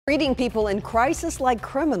Treating people in crisis like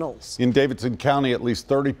criminals. In Davidson County, at least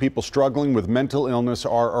 30 people struggling with mental illness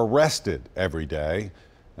are arrested every day.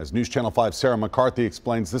 As News Channel 5's Sarah McCarthy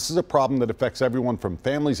explains, this is a problem that affects everyone from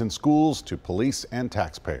families and schools to police and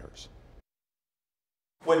taxpayers.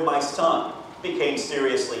 When my son became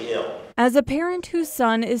seriously ill. As a parent whose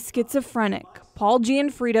son is schizophrenic, Paul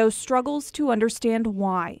Gianfrido struggles to understand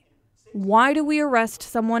why. Why do we arrest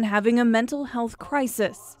someone having a mental health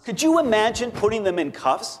crisis? Could you imagine putting them in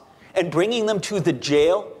cuffs and bringing them to the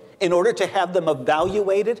jail in order to have them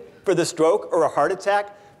evaluated for the stroke or a heart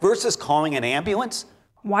attack versus calling an ambulance?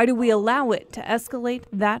 Why do we allow it to escalate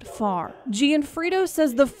that far? Gianfrido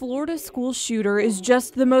says the Florida school shooter is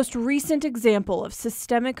just the most recent example of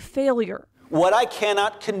systemic failure. What I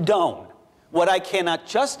cannot condone, what I cannot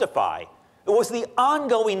justify, it was the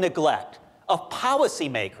ongoing neglect of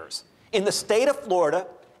policymakers in the state of Florida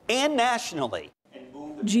and nationally.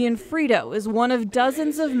 Gianfrido is one of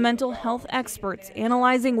dozens of mental health experts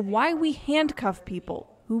analyzing why we handcuff people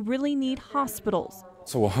who really need hospitals.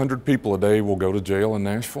 So 100 people a day will go to jail in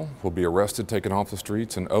Nashville, will be arrested, taken off the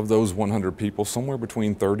streets, and of those 100 people, somewhere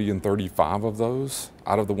between 30 and 35 of those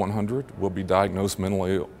out of the 100 will be diagnosed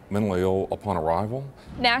mentally ill upon arrival.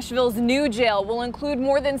 Nashville's new jail will include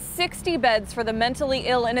more than 60 beds for the mentally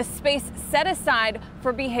ill in a space set aside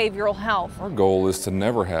for behavioral health. Our goal is to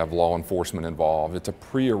never have law enforcement involved. It's a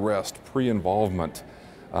pre-arrest, pre-involvement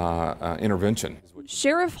intervention.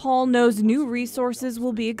 Sheriff Hall knows new resources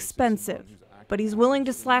will be expensive, but he's willing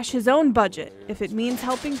to slash his own budget if it means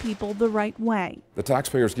helping people the right way. The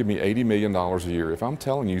taxpayers give me $80 million a year. If I'm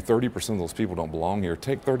telling you 30% of those people don't belong here,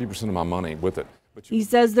 take 30% of my money with it. He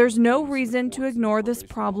says there's no reason to ignore this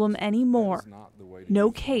problem anymore.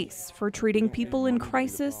 No case for treating people in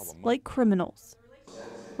crisis like criminals.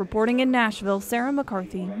 Reporting in Nashville, Sarah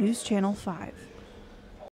McCarthy, News Channel 5.